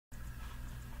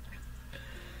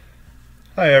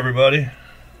Hi everybody,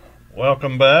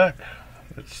 welcome back.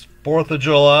 It's 4th of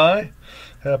July.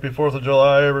 Happy 4th of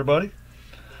July everybody.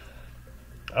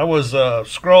 I was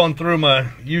scrolling through my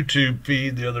YouTube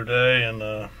feed the other day, and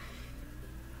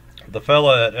the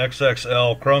fella at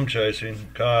XXL Crumb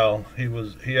Chasing, Kyle, he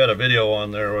had a video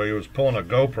on there where he was pulling a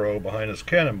GoPro behind his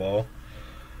cannonball,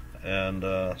 and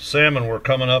salmon were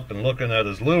coming up and looking at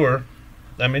his lure.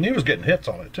 I mean, he was getting hits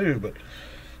on it too, but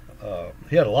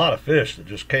he had a lot of fish that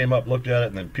just came up, looked at it,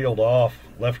 and then peeled off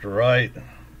left or right.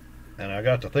 And I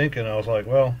got to thinking, I was like,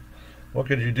 well, what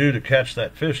could you do to catch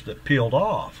that fish that peeled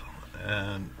off?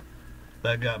 And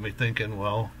that got me thinking,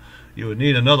 well, you would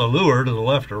need another lure to the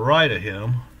left or right of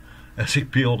him as he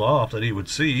peeled off that he would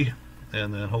see,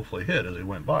 and then hopefully hit as he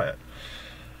went by it.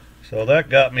 So that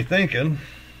got me thinking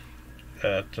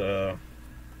at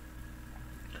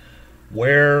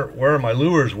where my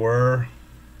lures were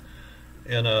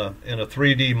in a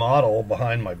 3D model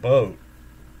behind my boat.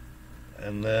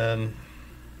 And then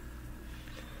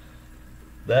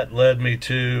that led me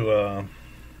to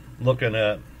looking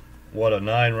at what a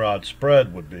 9-rod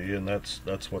spread would be, and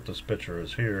that's what this picture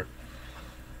is here.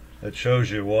 It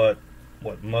shows you what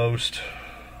most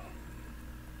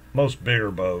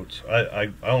bigger boats,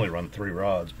 I only run 3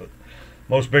 rods, but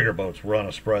most bigger boats run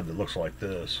a spread that looks like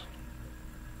this.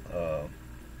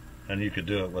 And you could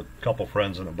do it with a couple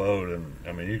friends in a boat, and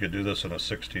I mean, you could do this in a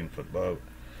 16-foot boat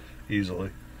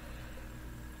easily.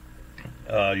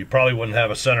 You probably wouldn't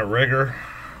have a center rigger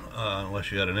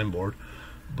unless you had an inboard,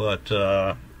 but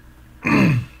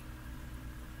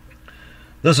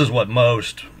this is what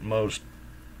most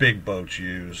big boats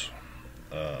use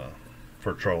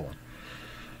for trolling.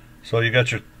 So you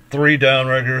got your 3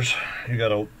 downriggers, you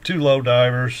got 2 low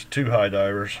divers, 2 high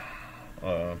divers,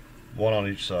 one on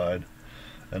each side,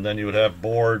 and then you would have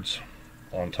boards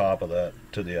on top of that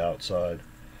to the outside.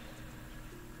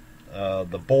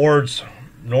 The boards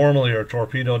normally are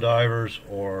torpedo divers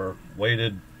or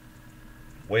weighted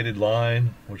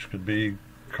line, which could be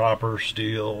copper,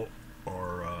 steel,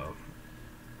 or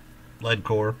lead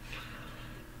core,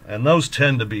 and those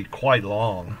tend to be quite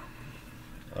long,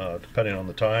 depending on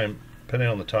the time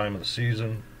of the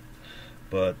season.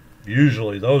 But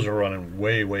usually those are running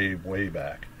way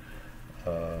back.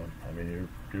 I mean,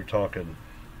 you're talking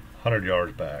 100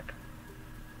 yards back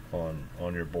on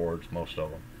your boards, most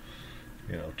of them.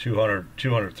 You know, 200,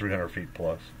 300 feet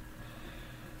plus.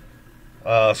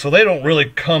 So they don't really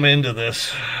come into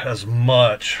this as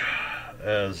much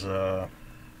as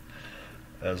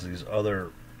these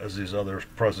other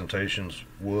presentations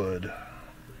would.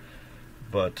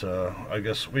 But I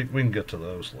guess we can get to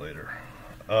those later.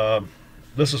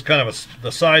 This is kind of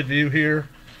the side view here.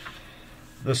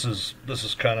 This is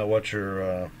kind of what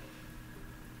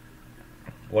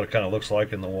what it kind of looks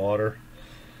like in the water.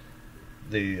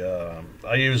 I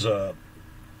use a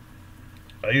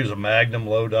Magnum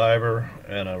low diver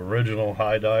and an original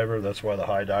high diver. That's why the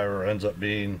high diver ends up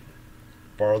being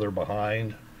farther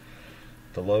behind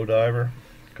the low diver,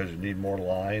 because you need more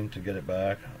line to get it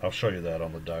back. I'll show you that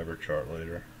on the diver chart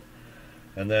later.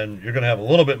 And then you're going to have a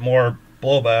little bit more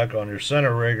blowback on your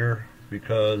center rigger,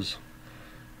 because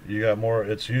you got more.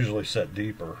 It's usually set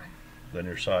deeper than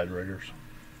your side riggers.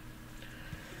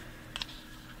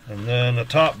 And then the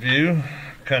top view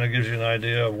kind of gives you an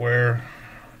idea of where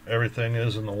everything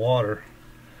is in the water.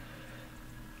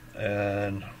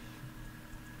 And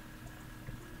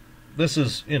this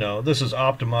is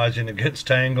optimizing against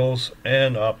tangles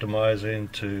and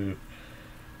optimizing to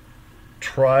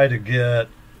try to get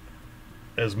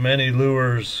as many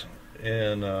lures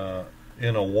in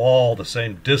a wall the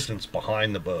same distance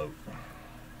behind the boat,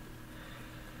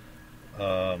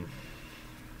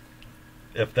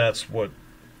 if that's what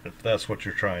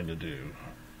you're trying to do.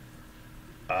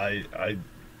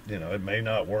 It may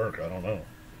not work, I don't know,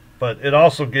 but it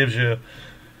also gives you,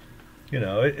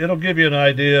 it'll give you an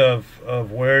idea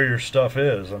of where your stuff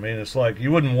is. I mean, it's like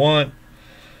you wouldn't want,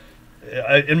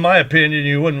 in my opinion,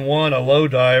 you wouldn't want a low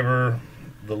diver,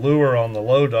 the lure on the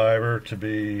low diver to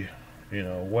be,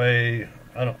 way,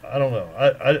 I don't know.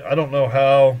 I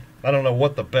don't know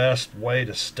what the best way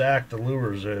to stack the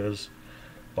lures is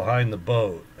behind the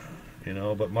boat,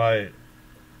 but my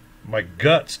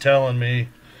gut's telling me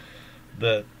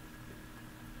that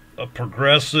a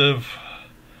progressive,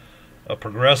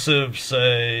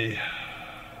 say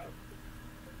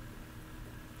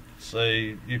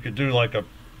you could do like a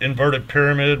inverted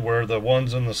pyramid where the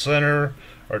ones in the center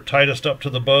are tightest up to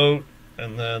the boat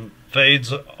and then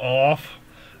fades off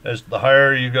as the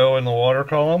higher you go in the water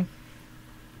column.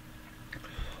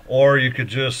 Or you could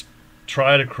just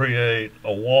try to create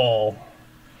a wall,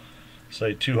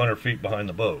 say 200 feet behind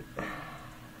the boat.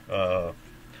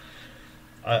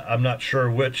 I'm not sure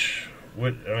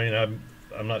I'm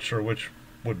not sure which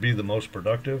would be the most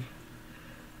productive.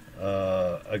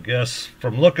 I guess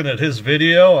from looking at his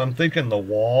video, I'm thinking the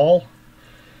wall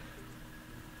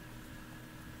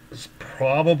is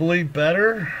probably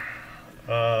better,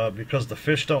 because the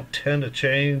fish don't tend to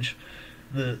change.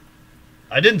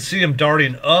 I didn't see him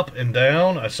darting up and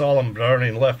down. I saw him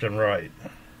darting left and right.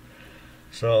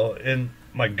 So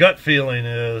my gut feeling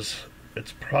is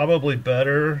it's probably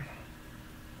better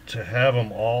to have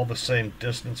them all the same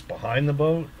distance behind the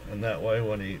boat, and that way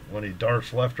when he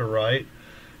darts left or right,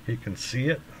 he can see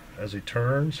it as he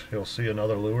turns. He'll see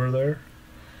another lure there.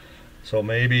 So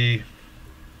maybe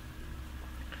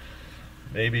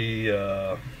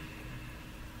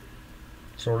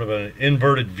sort of an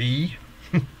inverted V.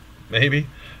 Maybe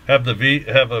have a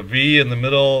V in the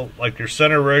middle, like your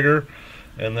center rigger,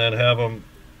 and then have them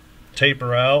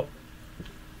taper out.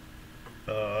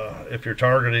 If you're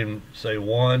targeting, say,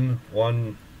 one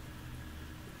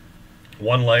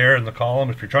layer in the column,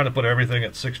 if you're trying to put everything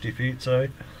at 60 feet, say,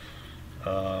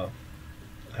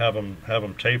 have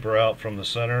them taper out from the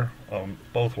center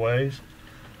both ways.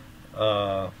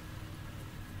 I'm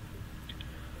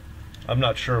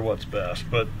not sure what's best,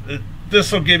 but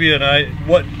this will give you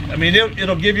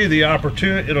it'll give you the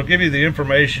opportunity, it'll give you the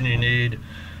information you need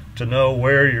to know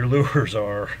where your lures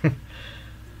are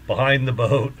behind the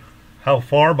boat, how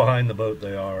far behind the boat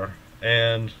they are,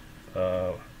 and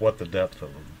what the depth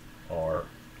of them are.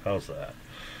 How's that?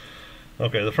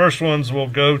 Okay, the first ones we'll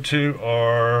go to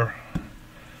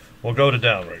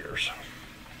downriggers.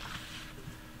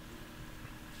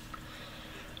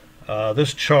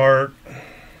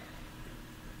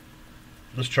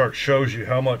 This chart shows you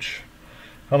how much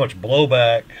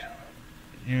blowback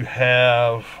you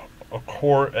have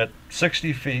at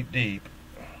 60 feet deep,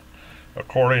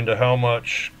 according to how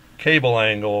much cable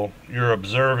angle you're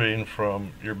observing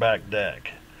from your back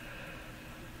deck.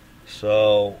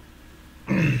 So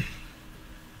if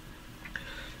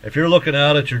you're looking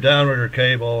out at your downrigger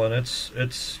cable and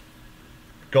it's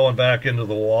going back into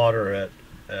the water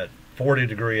at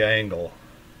 40-degree angle,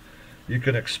 you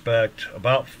can expect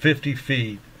about 50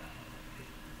 feet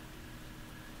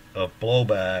of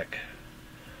blowback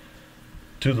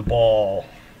to the ball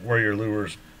where your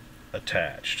lure's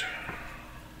attached,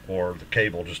 or the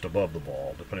cable just above the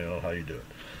ball, depending on how you do it.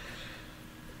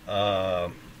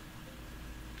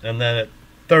 And then at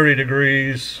 30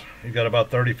 degrees, you got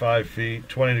about 35 feet.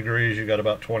 20 degrees, you got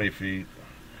about 20 feet.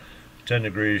 10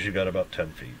 degrees, you got about 10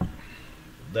 feet.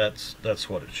 That's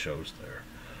what it shows there.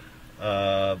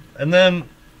 And then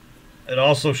it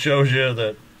also shows you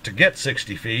that to get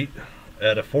 60 feet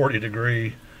at a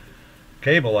 40-degree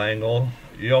cable angle,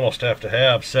 you almost have to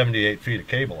have 78 feet of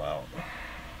cable out,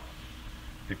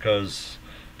 because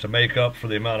to make up for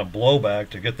the amount of blowback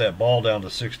to get that ball down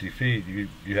to 60 feet,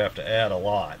 you have to add a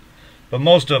lot. But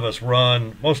most of us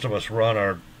run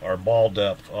our ball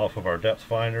depth off of our depth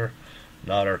finder,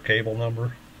 not our cable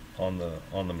number on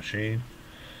the machine.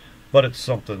 But it's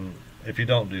something, if you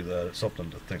don't do that, it's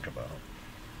something to think about.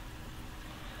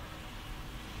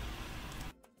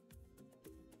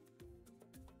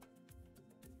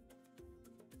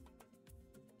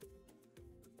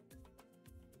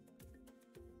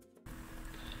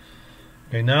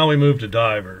 Okay, now we move to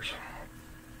divers.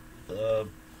 The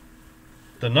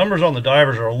numbers on the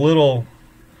divers are a little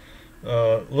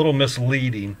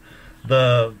misleading.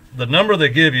 The number they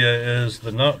give you is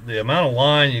the amount of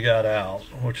line you got out,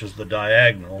 which is the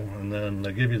diagonal, and then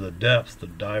they give you the depth the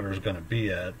diver is going to be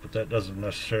at, but that doesn't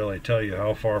necessarily tell you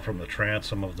how far from the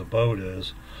transom of the boat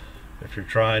is if you're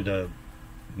trying to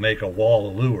make a wall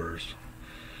of lures.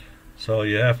 So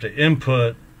you have to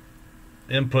input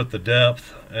the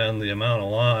depth and the amount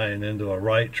of line into a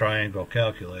right triangle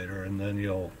calculator, and then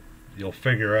you'll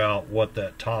figure out what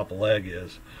that top leg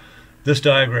is. This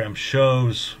diagram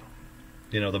shows,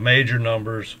 the major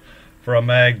numbers for a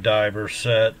mag diver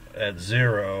set at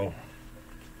 0,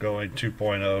 going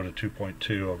 2.0 to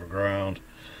 2.2 over ground.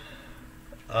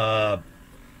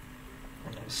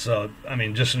 So,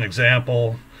 just an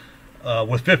example,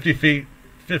 with 50 feet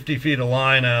of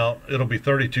line out, it'll be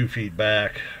 32 feet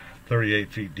back,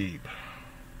 38 feet deep.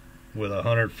 With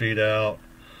 100 feet out,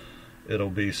 it'll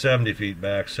be 70 feet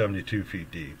back, 72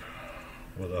 feet deep.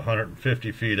 With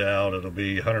 150 feet out, it'll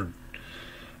be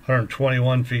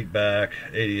 121 feet back,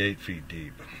 88 feet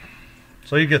deep.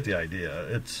 So you get the idea.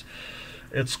 It's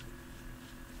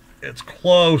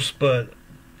close, but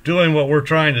doing what we're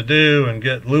trying to do and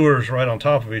get lures right on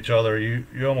top of each other, you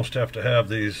almost have to have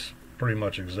these pretty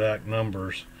much exact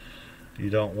numbers. You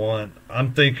don't want,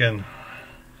 I'm thinking,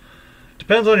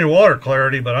 depends on your water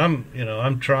clarity, but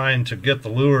I'm trying to get the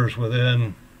lures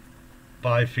within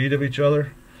 5 feet of each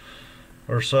other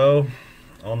or so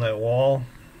on that wall,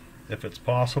 if it's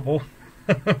possible.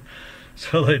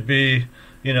 So they'd be,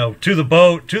 you know, to the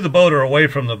boat or away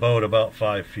from the boat about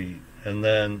 5 feet, and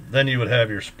then you would have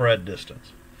your spread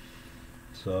distance.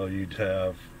 So you'd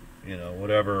have, you know,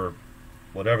 whatever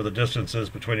the distance is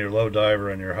between your low diver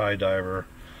and your high diver,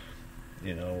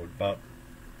 you know, about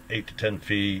 8 to 10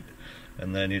 feet,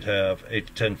 and then you'd have 8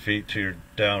 to 10 feet to your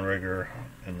downrigger,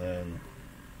 and then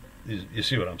you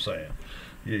see what I'm saying.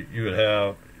 You would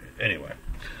have, anyway.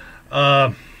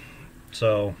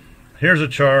 So here's a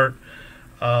chart.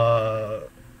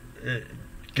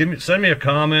 Send me a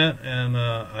comment, and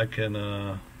I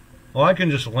can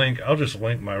just link. I'll just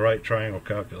link my right triangle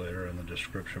calculator in the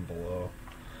description below,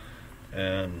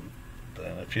 and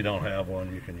then if you don't have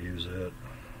one, you can use it.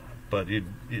 But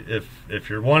if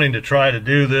you're wanting to try to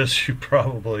do this, you'll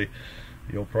probably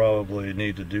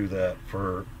need to do that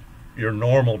for your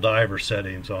normal diver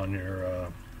settings on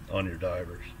your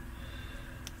divers.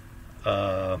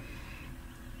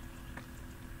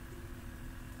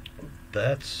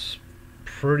 That's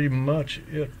pretty much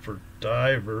it for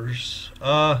divers.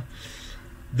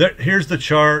 Here's the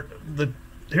chart.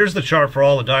 Here's the chart for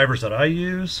all the divers that I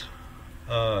use.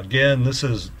 Again, this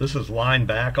is line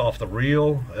back off the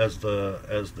reel as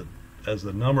the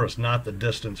number is not the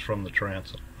distance from the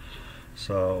transom.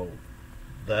 So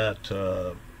that's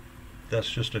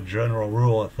just a general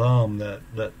rule of thumb,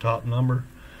 that top number.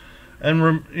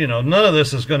 And you know, none of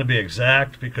this is going to be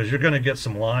exact, because you're going to get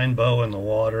some line bow in the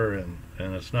water, and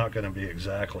it's not going to be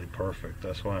exactly perfect.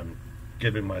 That's why I'm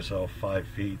giving myself 5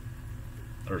 feet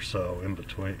or so in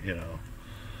between. You know,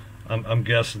 I'm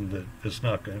guessing that it's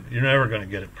not going. You're never going to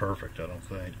get it perfect, I don't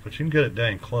think, but you can get it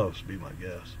dang close, be my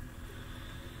guess.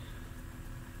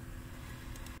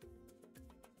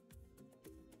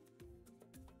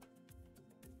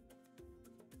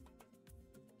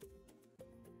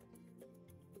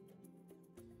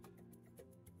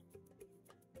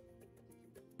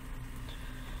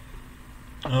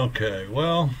 Okay,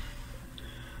 well,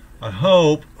 I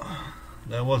hope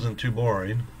that wasn't too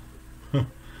boring.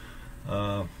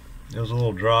 It was a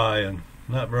little dry and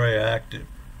not very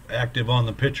active on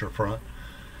the picture front.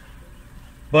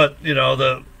 But, you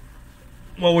know,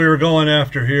 what we were going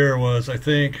after here was, I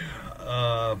think,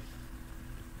 I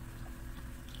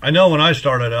know when I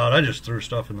started out, I just threw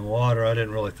stuff in the water. I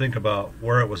didn't really think about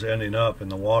where it was ending up in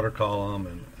the water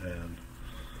column, and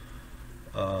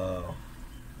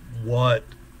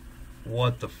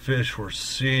what the fish were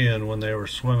seeing when they were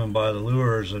swimming by the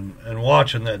lures, and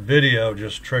watching that video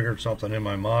just triggered something in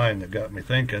my mind that got me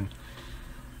thinking.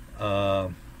 I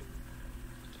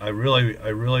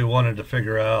really wanted to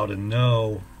figure out and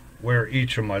know where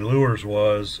each of my lures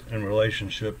was in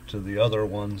relationship to the other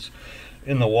ones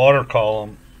in the water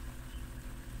column.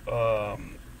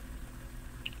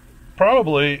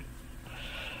 Probably,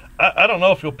 I don't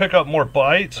know if you'll pick up more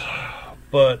bites,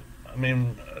 but I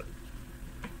mean,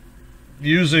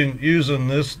 using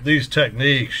these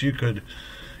techniques, you could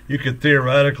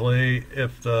theoretically,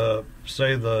 if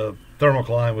say the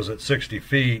thermocline was at 60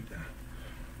 feet,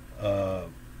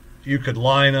 you could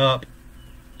line up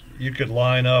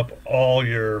all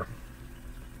your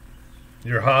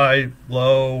high,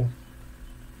 low,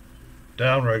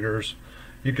 downriggers.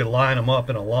 You could line them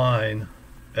up in a line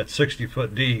at 60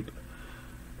 foot deep,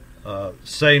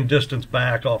 same distance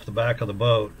back off the back of the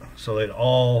boat, so they'd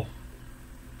all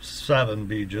 7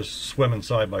 be just swimming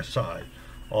side by side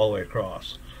all the way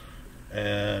across,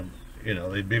 and you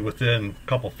know, they'd be within a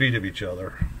couple feet of each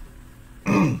other.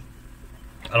 I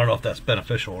don't know if that's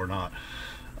beneficial or not.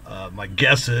 My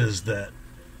guess is that,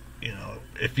 you know,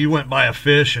 if you went by a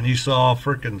fish and he saw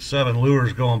freaking 7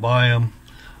 lures going by him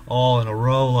all in a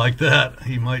row like that,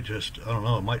 he might just, I don't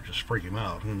know, it might just freak him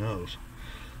out. Who knows?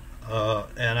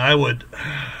 And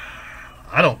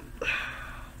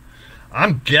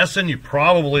I'm guessing you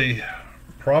probably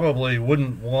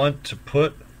wouldn't want to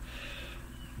put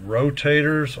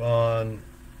rotators on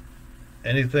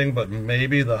anything but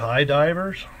maybe the high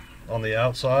divers on the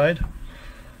outside.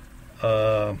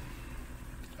 I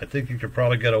think you could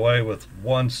probably get away with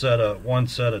one set of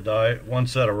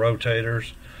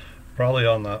rotators, probably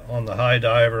on the high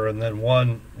diver, and then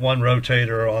one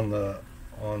rotator on the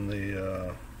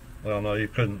well, no, you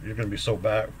couldn't. You're going to be so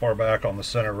far back on the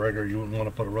center rigger, you wouldn't want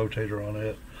to put a rotator on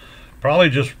it. Probably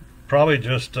just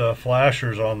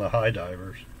flashers on the high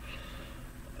divers,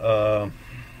 because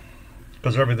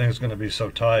everything's going to be so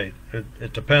tight.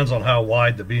 It depends on how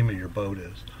wide the beam of your boat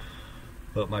is,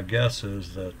 but my guess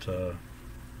is that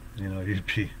you know, you'd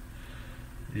be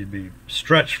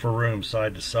stretched for room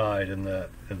side to side in that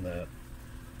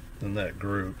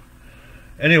group.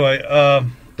 Anyway,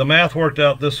 the math worked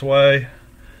out this way.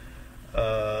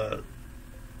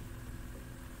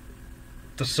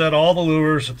 To set all the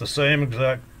lures at the same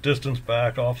exact distance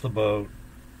back off the boat,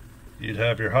 you'd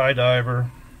have your high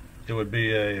diver. It would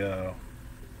be a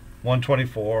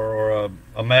 124 or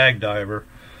a mag diver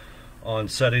on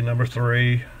setting number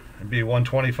 3. It'd be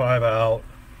 125 out.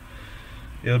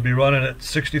 It would be running at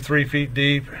 63 feet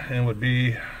deep and would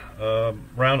be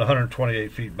around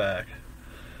 128 feet back.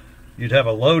 You'd have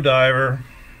a low diver.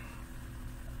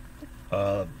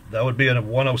 That would be in a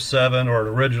 107 or an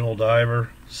original diver,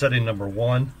 setting number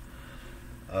 1.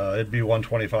 It'd be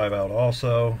 125 out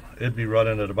also. It'd be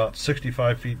running at about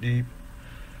 65 feet deep,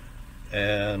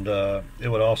 and it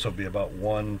would also be about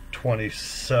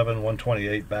 127,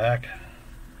 128 back.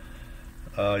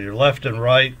 Your left and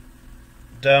right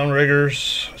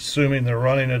downriggers, assuming they're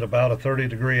running at about a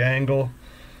 30-degree angle,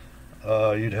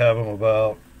 you'd have them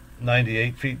about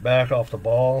 98 feet back off the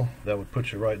ball. That would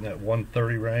put you right in that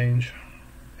 130 range.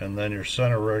 And then your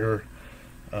center rigger,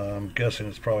 I'm guessing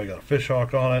it's probably got a fish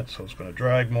hawk on it, so it's going to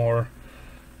drag more.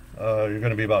 You're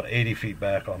going to be about 80 feet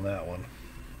back on that one,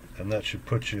 and that should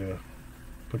put you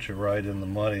right in the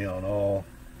money on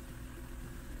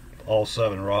all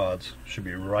 7 rods. Should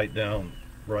be right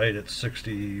at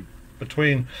 60,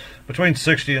 between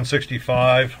 60 and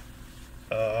 65.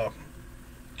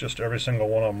 Just every single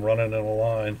one of them running in a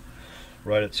line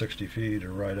right at 60 feet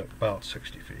or right at about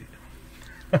 60 feet.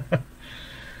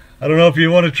 I don't know if you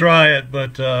want to try it,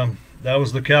 but that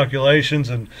was the calculations.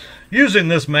 And using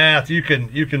this math, you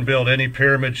can build any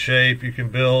pyramid shape. You can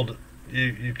build,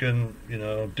 you can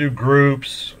do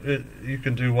groups. You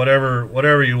can do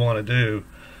whatever you want to do.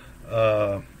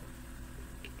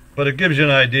 But it gives you an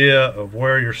idea of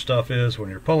where your stuff is when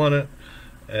you're pulling it,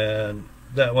 and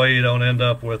that way you don't end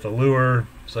up with a lure,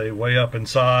 say, way up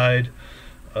inside,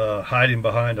 hiding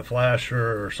behind a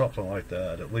flasher or something like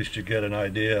that. At least you get an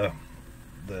idea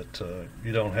that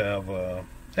you don't have,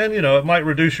 and it might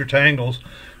reduce your tangles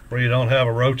where you don't have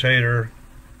a rotator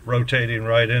rotating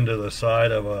right into the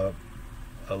side of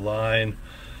a line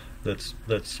that's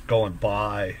going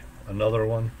by another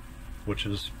one, which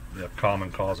is a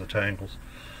common cause of tangles.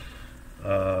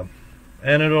 And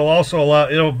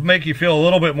it'll make you feel a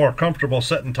little bit more comfortable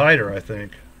setting tighter, I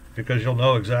think, because you'll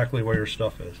know exactly where your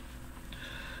stuff is.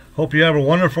 Hope you have a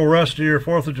wonderful rest of your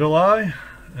 4th of July,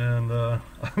 and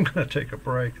I'm going to take a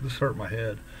break. This hurt my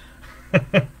head.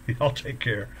 Y'all take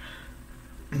care.